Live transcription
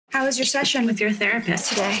How was your session with your therapist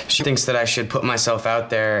today? She thinks that I should put myself out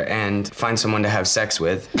there and find someone to have sex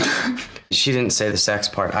with. She didn't say the sex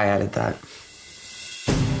part, I added that.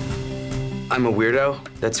 I'm a weirdo,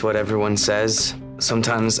 that's what everyone says.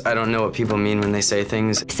 Sometimes I don't know what people mean when they say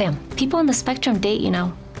things. Sam, people on the spectrum date, you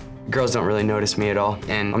know. Girls don't really notice me at all,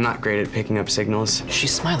 and I'm not great at picking up signals.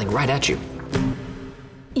 She's smiling right at you.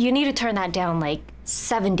 You need to turn that down like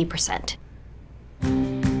 70%.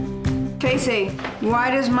 Casey,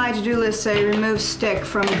 why does my to-do list say remove stick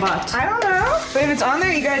from butt? I don't know, but if it's on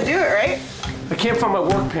there, you gotta do it, right? I can't find my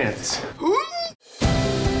work pants.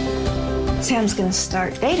 Sam's gonna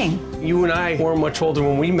start dating. You and I weren't much older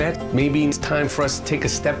when we met. Maybe it's time for us to take a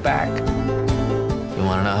step back. You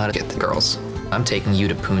wanna know how to get the girls? I'm taking you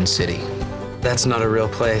to Poon City. That's not a real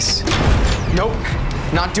place. Nope,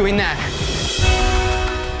 not doing that.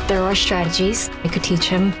 There are strategies I could teach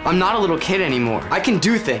him. I'm not a little kid anymore. I can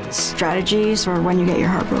do things. Strategies or when you get your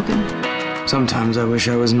heart broken. Sometimes I wish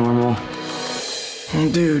I was normal.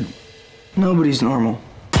 Dude, nobody's normal.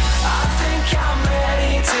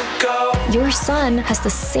 Your son has the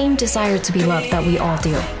same desire to be loved that we all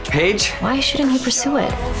do. Paige? Why shouldn't he pursue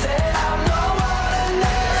it?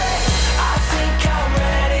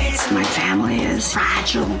 My family is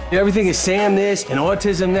fragile. Everything is Sam this and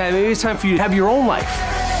autism that. Maybe it's time for you to have your own life.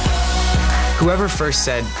 Whoever first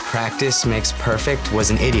said practice makes perfect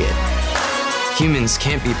was an idiot. Humans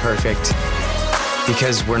can't be perfect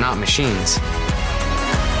because we're not machines.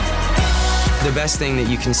 The best thing that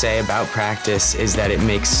you can say about practice is that it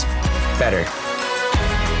makes better.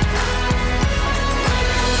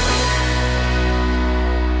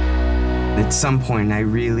 At some point, I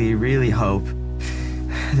really, really hope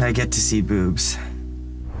that I get to see boobs.